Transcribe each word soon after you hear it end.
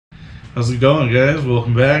How's it going, guys?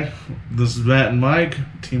 Welcome back. This is Matt and Mike,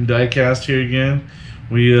 Team Diecast here again.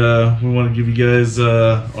 We want to give you guys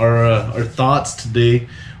our thoughts today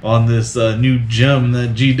on this new gem that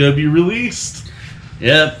GW released.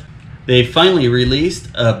 Yep, they finally released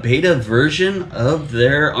a beta version of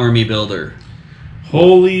their army builder.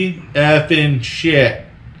 Holy effing shit!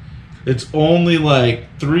 It's only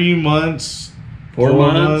like 3 months, 4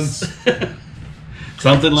 months,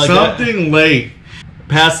 something like that. Something late.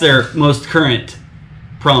 Past their most current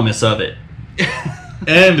promise of it.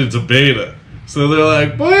 And it's a beta. So they're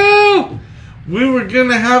like, well, we were going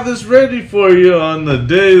to have this ready for you on the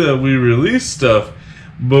day that we release stuff,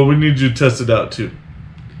 but we need you to test it out too.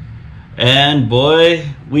 And boy,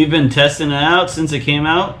 we've been testing it out since it came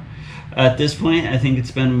out. At this point, I think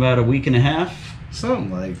it's been about a week and a half.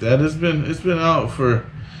 Something like that. It's been out for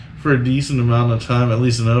a decent amount of time, at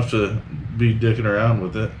least enough to be dicking around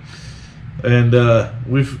with it. And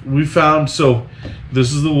we found, so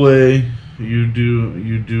this is the way you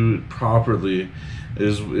do it properly.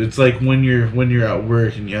 It's like when you're at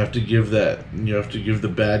work and you have to give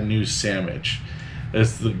the bad news sandwich.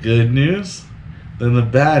 It's the good news, then the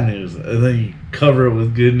bad news, and then you cover it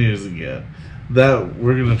with good news again. That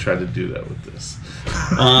we're gonna try to do that with this.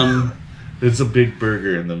 It's a big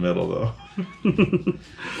burger in the middle though.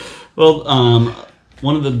 Well,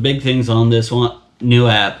 one of the big things on this new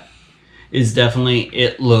app is definitely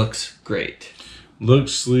it looks great.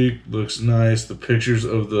 Looks sleek, looks nice. The pictures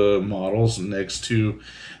of the models next to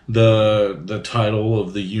the title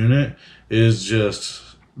of the unit is just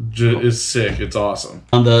it's sick. It's awesome.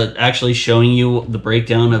 On the actually showing you the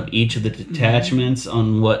breakdown of each of the detachments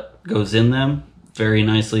on what goes in them, very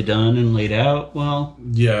nicely done and laid out well.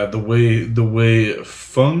 Yeah, the way it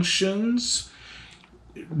functions.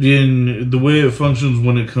 The way it functions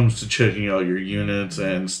when it comes to checking out your units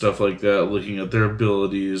and stuff like that, looking at their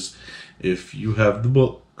abilities, if you have the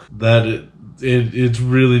book, that it's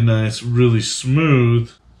really nice, really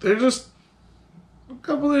smooth. There's just a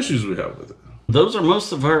couple issues we have with it. Those are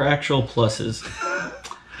most of our actual pluses.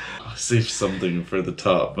 I'll save something for the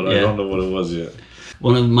top, but yeah. I don't know what it was yet.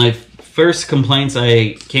 One of my first complaints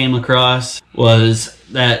I came across was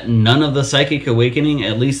that none of the Psychic Awakening,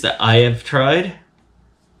 at least that I have tried,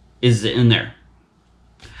 is in there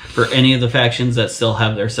for any of the factions that still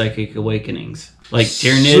have their Psychic Awakenings. Like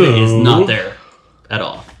Tyranid is not there at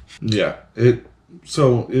all. Yeah, you're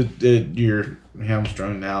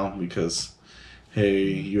hamstrung now because hey,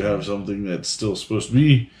 you have something that's still supposed to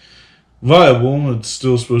be viable. It's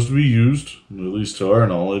still supposed to be used, at least to our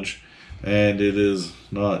knowledge, and it is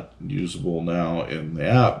not usable now in the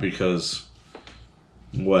app because,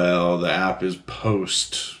 well, the app is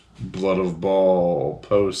post Blood of Baal,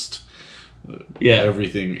 post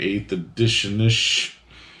everything 8th edition-ish,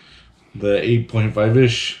 the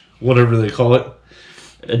 8.5-ish, whatever they call it.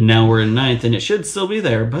 And now we're in 9th, and it should still be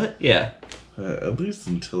there, but yeah. At least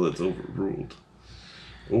until it's overruled.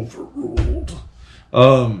 There's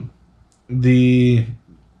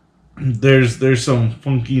some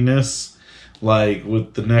funkiness, like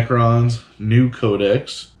with the Necrons, new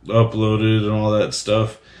codex, uploaded and all that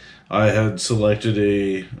stuff. I had selected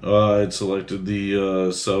the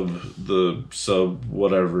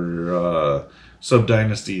sub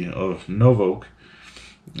dynasty of Novok,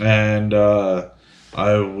 and I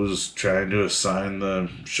was trying to assign the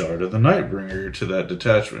Shard of the Nightbringer to that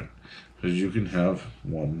detachment, because you can have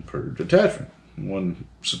one per detachment, one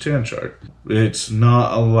Satan Shard. It's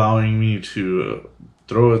not allowing me to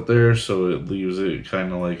throw it there, so it leaves it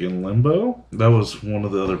kind of like in limbo. That was one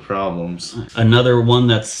of the other problems. Another one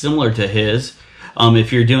that's similar to his,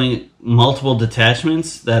 if you're doing multiple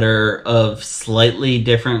detachments that are of slightly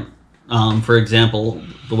different, for example,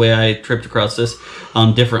 the way I tripped across this,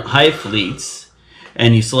 different hive fleets,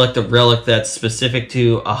 and you select a relic that's specific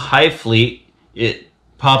to a hive fleet, it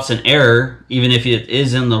pops an error, even if it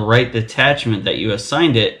is in the right detachment that you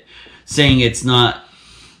assigned it, saying it's not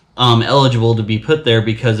eligible to be put there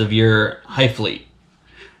because of your hive fleet.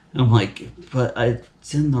 And I'm like, but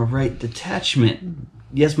it's in the right detachment.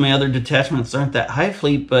 Yes, my other detachments aren't that hive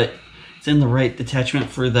fleet, but it's in the right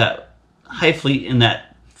detachment for that hive fleet and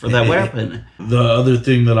that for that weapon. The other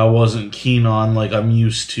thing that I wasn't keen on, like I'm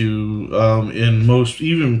used to in most,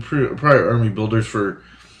 even prior army builders for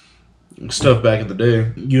stuff back in the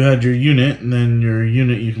day, you had your unit, and then your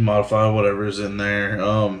unit you can modify whatever's in there,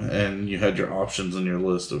 and you had your options in your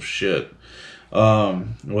list of shit,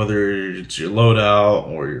 whether it's your loadout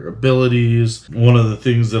or your abilities. One of the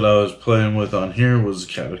things that I was playing with on here was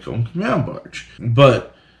Catacomb Command Barge,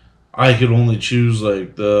 but I could only choose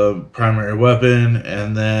like the primary weapon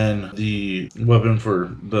and then the weapon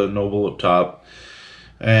for the noble up top.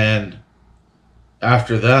 And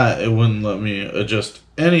after that, it wouldn't let me adjust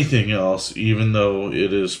anything else, even though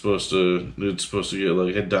it's supposed to get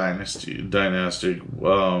like a dynastic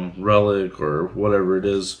relic or whatever it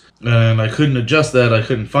is, and I couldn't adjust that. I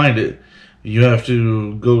couldn't find it. You have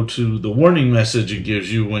to go to the warning message it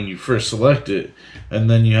gives you when you first select it, and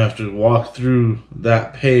then you have to walk through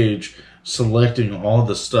that page selecting all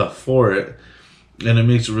the stuff for it, and it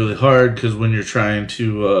makes it really hard because when you're trying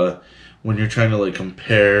to like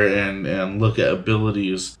compare and look at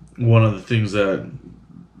abilities, one of the things that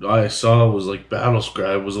I saw was like Battle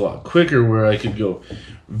Scribe was a lot quicker, where I could go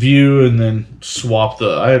view and then swap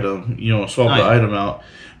the item, item out,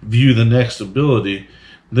 view the next ability.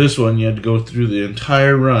 This one, you had to go through the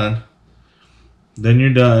entire run, then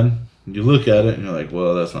you're done, you look at it, and you're like,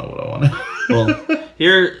 well, that's not what I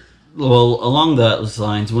wanted. Along those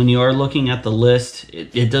lines, when you are looking at the list,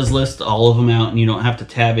 it does list all of them out, and you don't have to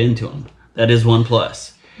tab into them. That is one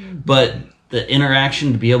plus. But the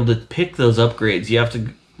interaction to be able to pick those upgrades, you have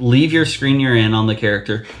to leave your screen you're in on the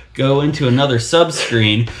character, go into another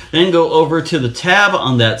sub-screen, then go over to the tab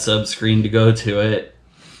on that sub-screen to go to it,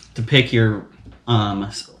 to pick your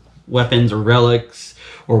weapons or relics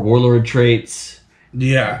or warlord traits.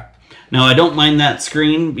 Yeah. Now, I don't mind that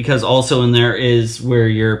screen because also in there is where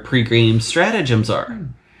your pre-game stratagems are.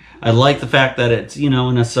 I like the fact that it's, in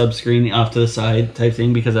a sub-screen off to the side type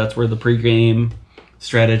thing, because that's where the pre-game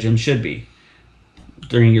stratagem should be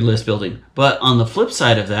during your list building. But on the flip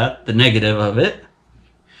side of that, the negative of it,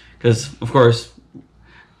 because, of course,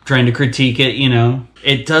 trying to critique it,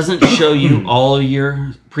 it doesn't show you all of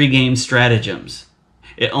your pre-game stratagems.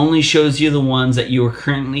 It only shows you the ones that you are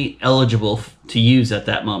currently eligible to use at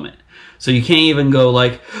that moment. So you can't even go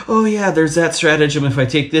like, oh yeah, there's that stratagem if I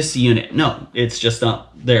take this unit. No, it's just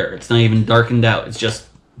not there. It's not even darkened out. It's just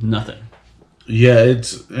nothing. Yeah,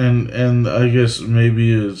 it's and I guess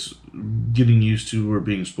maybe it's getting used to or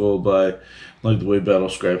being spoiled by like the way Battle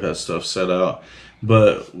Scribe has stuff set out.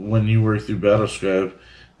 But when you work through Battle Scribe,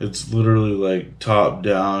 it's literally like top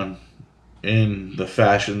down in the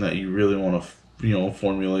fashion that you really want to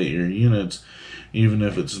formulate your units. Even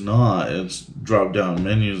if it's not, it's drop down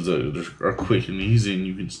menus that are quick and easy, and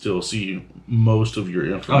you can still see most of your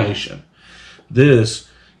information. This,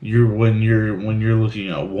 when you're looking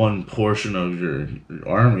at one portion of your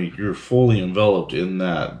army, you're fully enveloped in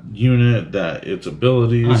that unit, that its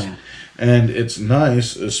abilities, and it's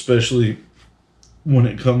nice, especially when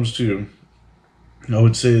it comes to, I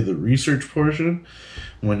would say, the research portion,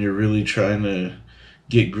 when you're really trying to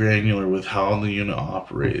get granular with how the unit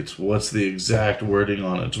operates, what's the exact wording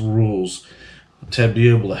on its rules, to be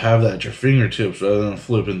able to have that at your fingertips rather than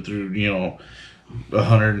flipping through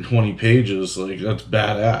 120 pages. Like, that's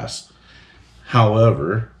badass.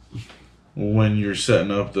 However, when you're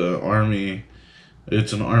setting up the army,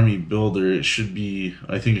 it's an army builder, I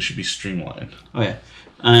think it should be streamlined. Okay.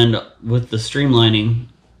 And with the streamlining,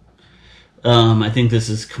 I think this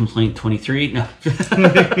is complaint 23. No.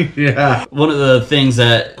 Yeah. One of the things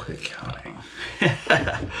that Quick counting.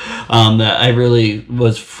 that I really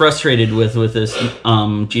was frustrated with this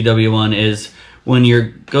GW1 is when you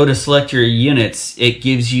go to select your units, it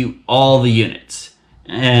gives you all the units.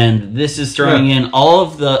 And this is throwing in all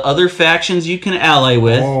of the other factions you can ally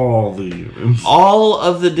with. All the units. All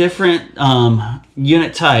of the different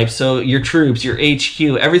unit types. So your troops, your HQ,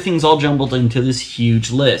 everything's all jumbled into this huge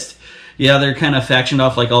list. Yeah, they're kind of factioned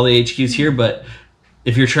off like all the HQs here, but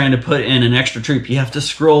if you're trying to put in an extra troop, you have to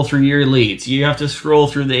scroll through your elites. You have to scroll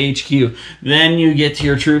through the HQ. Then you get to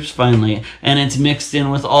your troops finally, and it's mixed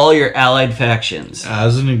in with all your allied factions.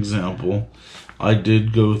 As an example, I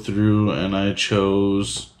did go through and I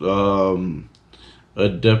chose Adeptus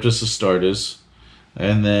Astartes,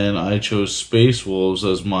 and then I chose Space Wolves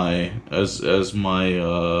as my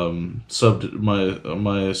sub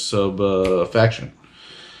faction.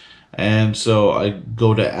 And so I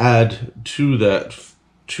go to add to that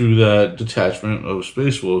detachment of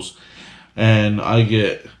Space Wolves, and I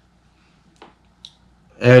get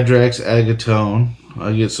Adrax Agatone.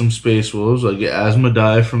 I get some Space Wolves. I get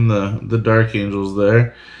Asmodai from the Dark Angels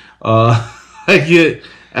there. I get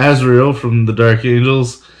Azrael from the Dark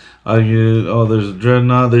Angels. I get there's a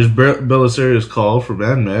Dreadnought. There's Belisarius Call from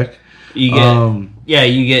Admech. You get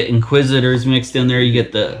you get Inquisitors mixed in there. You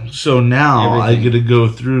get the so now everything. I get to go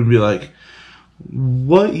through and be like,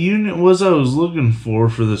 what unit was I was looking for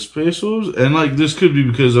the Space Wolves? And like, this could be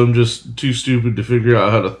because I'm just too stupid to figure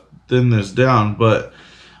out how to thin this down, but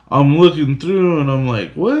I'm looking through and I'm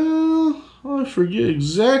like, well, I forget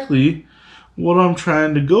exactly what I'm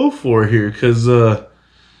trying to go for here, because it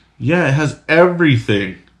has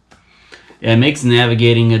everything. Yeah, it makes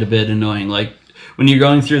navigating it a bit annoying. Like, when you're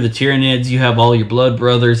going through the Tyranids, you have all your blood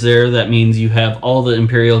brothers there. That means you have all the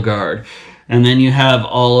Imperial Guard. And then you have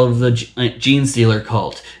all of the Gene Stealer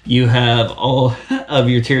cult. You have all of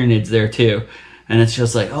your Tyranids there too. And it's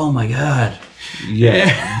just like, oh my god.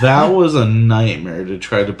 Yeah, that was a nightmare to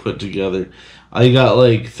try to put together. I got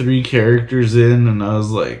like 3 characters in, and I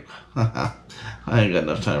was like, I ain't got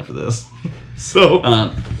enough time for this. So,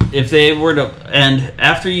 if they were to, and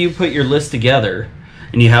after you put your list together,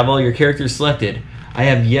 and you have all your characters selected, I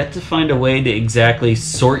have yet to find a way to exactly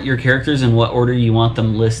sort your characters in what order you want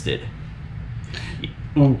them listed.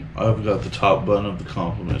 Ooh, I've got the top bun of the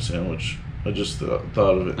compliment sandwich. I just thought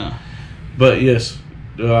of it. But yes,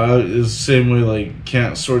 it's the same way, like,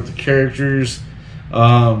 can't sort the characters.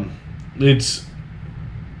 It's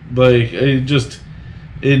like,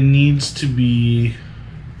 it needs to be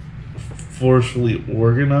forcefully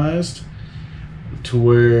organized to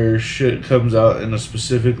where shit comes out in a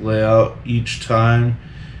specific layout each time,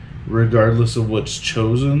 regardless of what's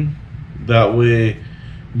chosen. That way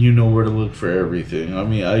you know where to look for everything. I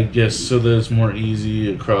mean, I guess so that it's more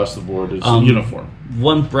easy across the board. It's uniform.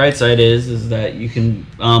 One bright side is that you can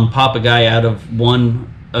pop a guy out of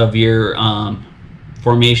one of your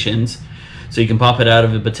formations. So you can pop it out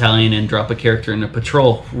of a battalion and drop a character in a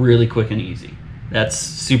patrol really quick and easy. That's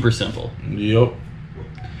super simple. Yep.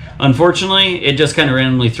 Unfortunately, it just kind of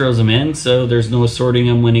randomly throws them in, so there's no sorting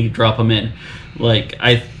them when you drop them in. Like,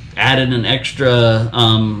 I added an extra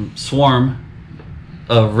swarm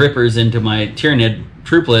of Rippers into my Tyranid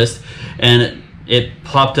troop list, and it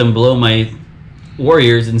plopped them below my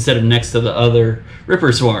warriors instead of next to the other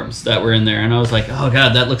Ripper swarms that were in there. And I was like, oh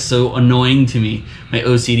god, that looks so annoying to me. My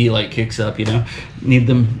OCD like kicks up, you know? Need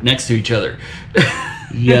them next to each other.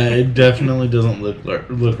 Yeah, it definitely doesn't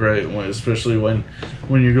look right, especially when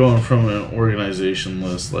you're going from an organization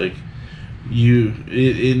list. Like,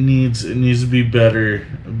 it needs to be better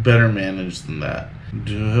managed than that.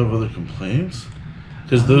 Do I have other complaints?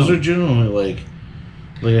 Because those are generally like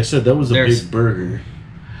I said, that was a big burger.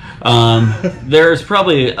 There's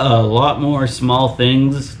probably a lot more small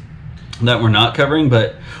things that we're not covering,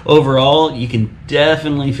 but overall, you can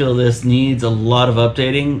definitely feel this needs a lot of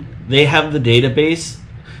updating. They have the database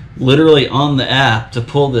literally on the app to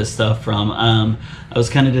pull this stuff from. I was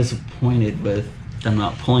kind of disappointed with them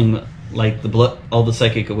not pulling like all the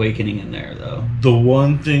Psychic Awakening in there, though. The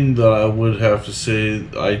one thing that I would have to say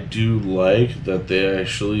I do like that they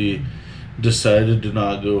actually decided to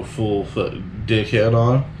not go full dickhead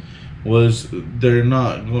on was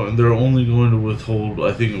they're only going to withhold,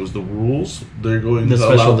 I think it was the rules. They're going to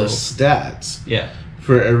allow the stats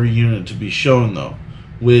for every unit to be shown, though,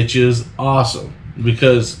 which is awesome,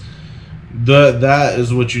 because that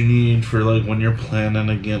is what you need for like when you're planning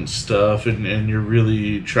against stuff and you're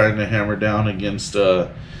really trying to hammer down against like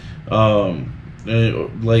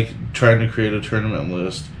trying to create a tournament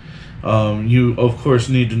list. You of course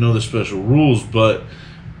need to know the special rules, but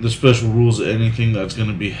the special rules of anything that's going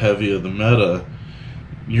to be heavy of the meta,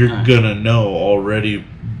 you're gonna know already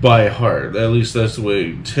by heart. At least that's the way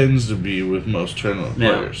it tends to be with most tournament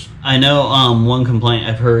players. I know one complaint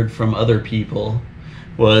I've heard from other people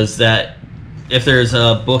was that if there's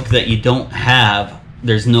a book that you don't have,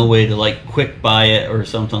 there's no way to like quick buy it or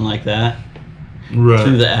something like that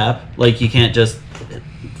through the app. Like, you can't just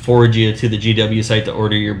forward you to the GW site to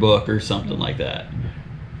order your book or something like that.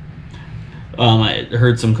 I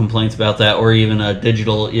heard some complaints about that, or even a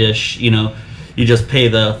digital-ish, you know, you just pay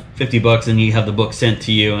the $50 and you have the book sent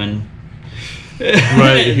to you, and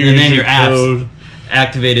and then your app's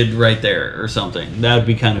activated right there or something. That would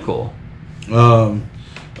be kind of cool.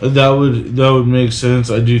 That would make sense.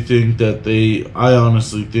 I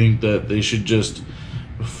honestly think that they should just,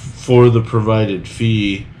 for the provided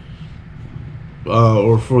fee,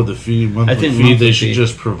 or for the monthly fee, they should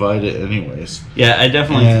just provide it anyways. Yeah, I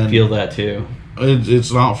definitely feel that too.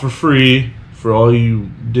 It's not for free for all you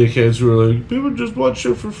dickheads who are like, people just want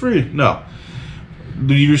shit for free. No.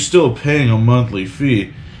 You're still paying a monthly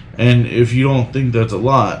fee. And if you don't think that's a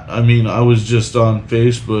lot, I mean, I was just on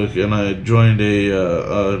Facebook and I joined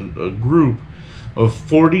a group of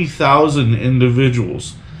 40,000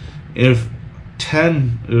 individuals. If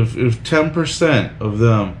 10% of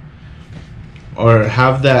them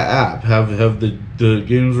have that app, have the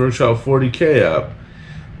Games Workshop 40K app,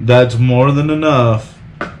 that's more than enough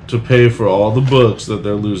to pay for all the books that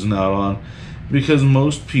they're losing out on, because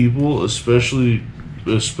most people, especially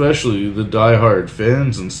the diehard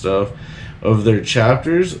fans and stuff of their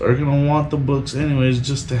chapters, are gonna want the books anyways,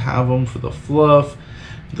 just to have them for the fluff,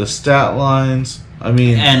 the stat lines. I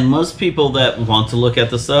mean, and most people that want to look at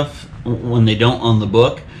the stuff when they don't own the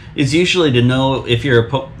book, is usually to know if your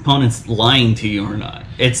opponent's lying to you or not.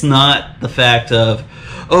 It's not the fact of,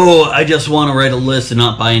 oh, I just want to write a list and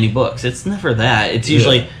not buy any books. It's never that. It's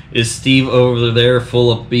usually, is Steve over there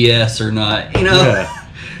full of BS or not? You know,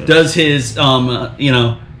 does his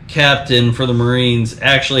captain for the Marines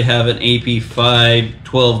actually have an AP5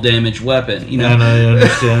 12 damage weapon? You know, and I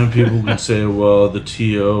understand people can say, well, the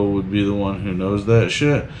TO would be the one who knows that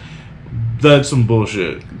shit. That's some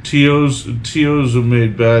bullshit. TOs have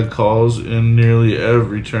made bad calls in nearly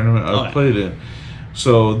every tournament I've played in.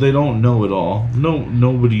 So they don't know it all.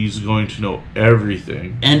 Nobody's going to know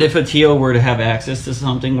everything. And if a TO were to have access to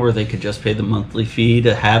something where they could just pay the monthly fee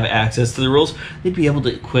to have access to the rules, they'd be able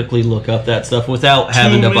to quickly look up that stuff without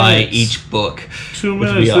having to buy each book. 2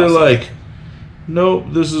 minutes, they're like, nope,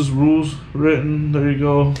 this is rules written. There you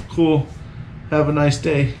go. Cool. Have a nice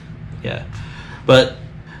day. Yeah. But,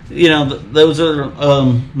 you know, those are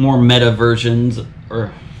more meta versions of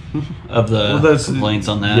the complaints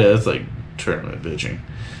on that. Yeah, it's like tournament bitching.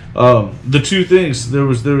 The two things, there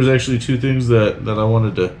was actually two things that I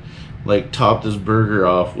wanted to like top this burger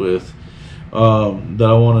off with, that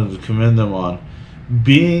I wanted to commend them on.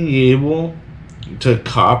 Being able to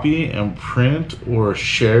copy and print or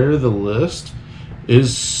share the list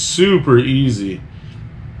is super easy,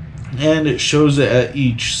 and it shows it at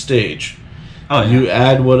each stage. Oh, yeah. You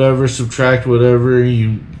add whatever, subtract whatever,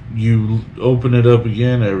 you open it up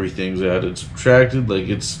again, everything's added, subtracted. Like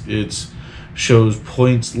it's shows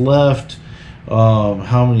points left,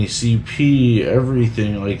 how many CP,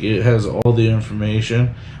 everything. Like it has all the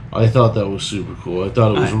information. I thought that was super cool. I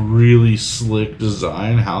thought it was a really slick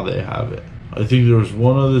design how they have it. I think there was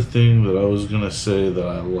one other thing that I was gonna say that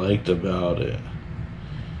I liked about it,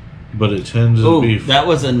 but it tends to be. That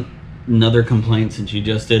was another complaint since you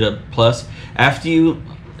just did a plus. After you,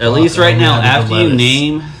 at least right now, after you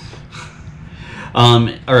name,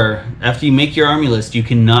 or after you make your army list, you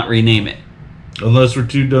cannot rename it. Unless we're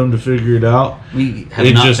too dumb to figure it out. We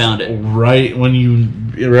have not found it. Right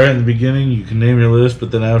in the beginning, you can name your list, but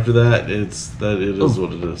then after that, it is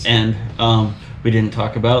what it is. And we didn't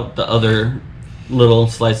talk about the other little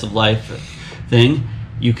slice of life thing.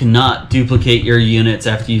 You cannot duplicate your units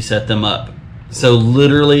after you set them up. So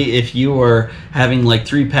literally, if you are having like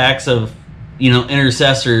 3 packs of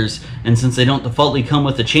intercessors, and since they don't defaultly come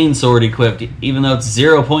with the chainsword equipped, even though it's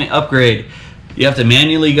 0-point upgrade, you have to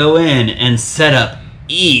manually go in and set up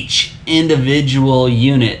each individual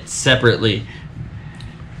unit separately.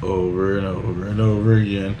 Over and over and over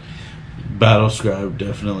again. Battlescribe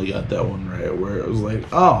definitely got that one right, where it was like,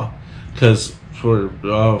 because for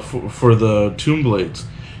the Tomb Blades,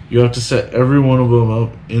 you have to set every one of them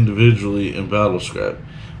up individually in Battlescribe.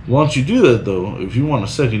 Once you do that, though, if you want a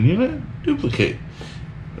second unit, duplicate.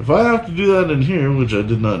 If I have to do that in here, which I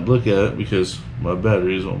did not look at because my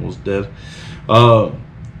battery is almost dead,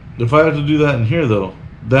 if I have to do that in here, though,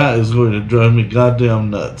 that is going to drive me goddamn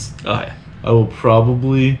nuts. Oh, yeah. I will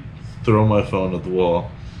probably throw my phone at the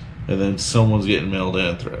wall, and then someone's getting mailed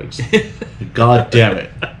anthrax. God damn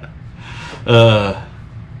it.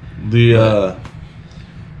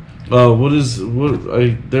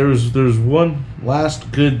 There's one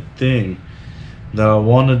last good thing that I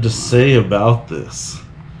wanted to say about this.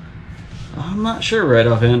 I'm not sure right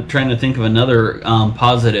offhand. I'm trying to think of another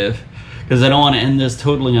positive, because I don't want to end this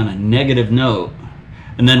totally on a negative note,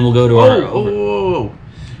 and then we'll go to our.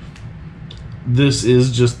 This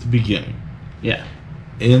is just the beginning. Yeah.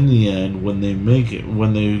 In the end, when they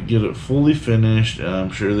get it fully finished, and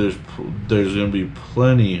I'm sure there's going to be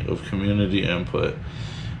plenty of community input,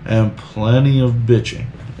 and plenty of bitching,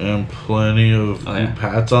 and plenty of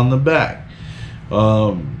pats on the back.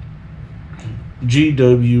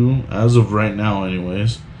 GW, as of right now,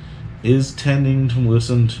 anyways, is tending to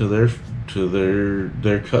listen to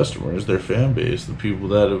their customers, their fan base, the people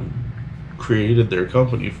that have created their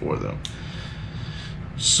company for them.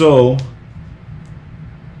 So,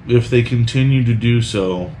 if they continue to do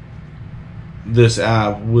so, this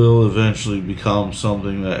app will eventually become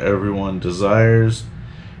something that everyone desires,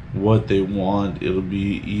 what they want. It'll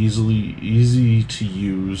be easy to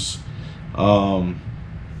use,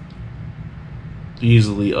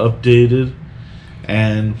 easily updated,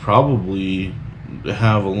 and probably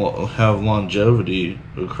have longevity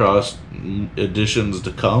across editions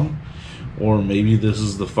to come. Or maybe this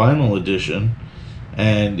is the final edition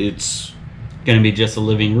and it's going to be just a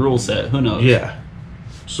living rule set. Who knows? Yeah.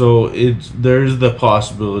 So there's the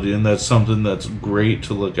possibility, and that's something that's great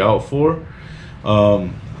to look out for. I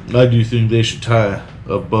do think they should tie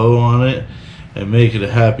a bow on it and make it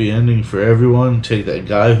a happy ending for everyone. Take that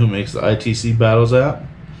guy who makes the ITC Battles app,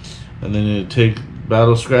 and then take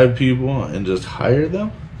Battlescribe people and just hire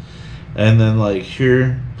them and then like,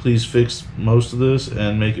 here, please fix most of this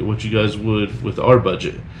and make it what you guys would with our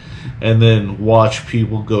budget, and then watch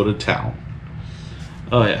people go to town.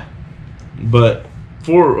 Oh yeah. But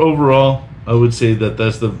for overall, I would say that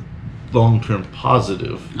that's the long-term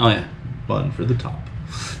positive Oh yeah. one for the top.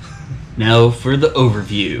 Now for the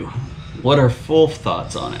overview. What our full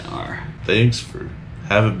thoughts on it are. Thanks for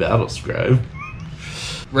having Battle Scribe.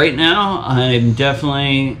 Right now, I'm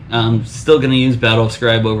definitely still going to use Battle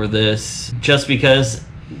Scribe over this, just because,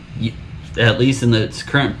 at least in its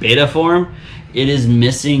current beta form, it is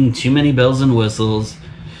missing too many bells and whistles.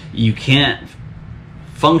 You can't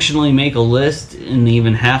functionally make a list in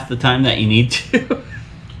even half the time that you need to.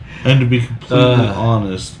 And to be completely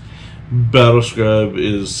honest, Battle Scribe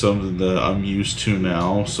is something that I'm used to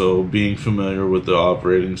now, so being familiar with the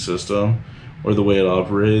operating system or the way it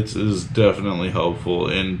operates is definitely helpful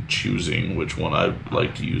in choosing which one I'd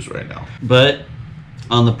like to use right now. But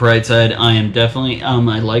on the bright side, I am definitely I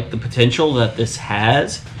like the potential that this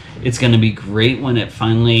has. It's going to be great when it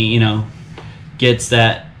finally, gets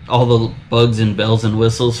that all the bugs and bells and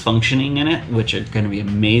whistles functioning in it, which are going to be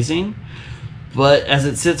amazing. But as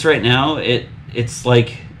it sits right now, it's like,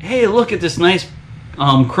 hey, look at this nice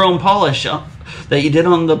chrome polish that you did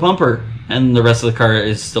on the bumper, and the rest of the car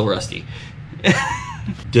is still rusty.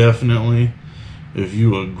 Definitely, if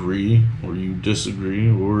you agree or you disagree,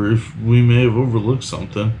 or if we may have overlooked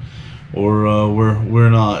something, or we're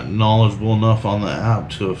not knowledgeable enough on the app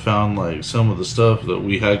to have found like some of the stuff that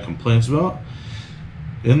we had complaints about,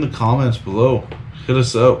 in the comments below, hit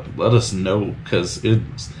us up, let us know, because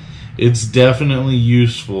it's definitely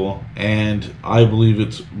useful, and I believe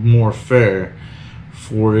it's more fair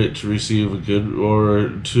for it to receive a good, or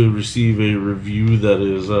to receive a review that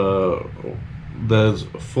is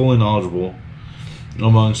fully knowledgeable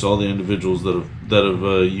amongst all the individuals that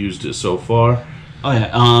have used it so far. Oh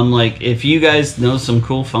yeah, like if you guys know some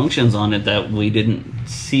cool functions on it that we didn't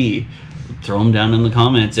see, throw them down in the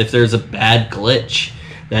comments. If there's a bad glitch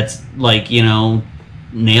that's like,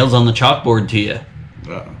 nails on the chalkboard to you,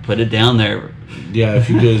 put it down there. Yeah, if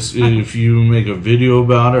you guys, if you make a video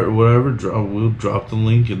about it or whatever, we'll drop the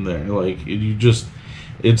link in there. Like,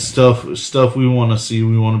 it's stuff we want to see.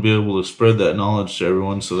 We want to be able to spread that knowledge to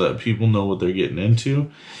everyone so that people know what they're getting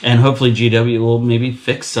into. And hopefully GW will maybe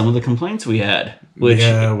fix some of the complaints we had.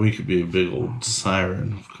 Yeah, we could be a big old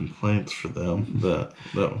siren of complaints for them.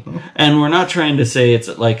 And we're not trying to say it's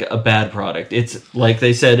like a bad product. It's like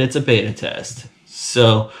they said, it's a beta test.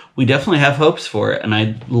 So we definitely have hopes for it, and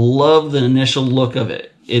I love the initial look of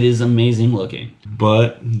it. It is amazing looking.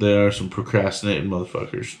 But there are some procrastinating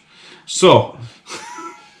motherfuckers. So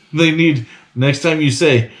they need, next time you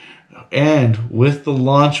say, and with the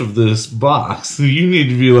launch of this box, you need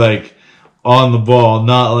to be like on the ball,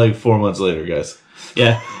 not like 4 months later, guys.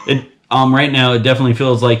 Yeah, right now it definitely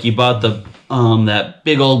feels like you bought the that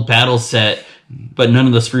big old battle set, but none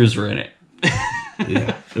of the screws were in it.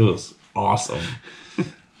 Yeah, it was awesome.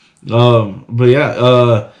 But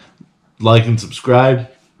yeah, like and subscribe,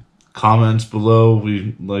 comments below.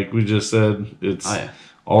 We just said, it's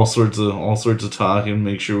all sorts of talking.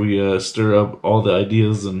 Make sure we stir up all the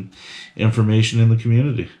ideas and information in the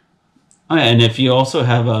community. Oh, yeah, and if you also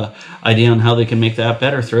have a idea on how they can make that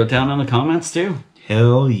better, throw it down in the comments too.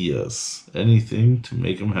 Hell yes, anything to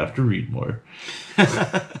make them have to read more.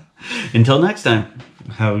 Until next time.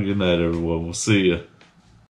 Have a good night, everyone. We'll see you.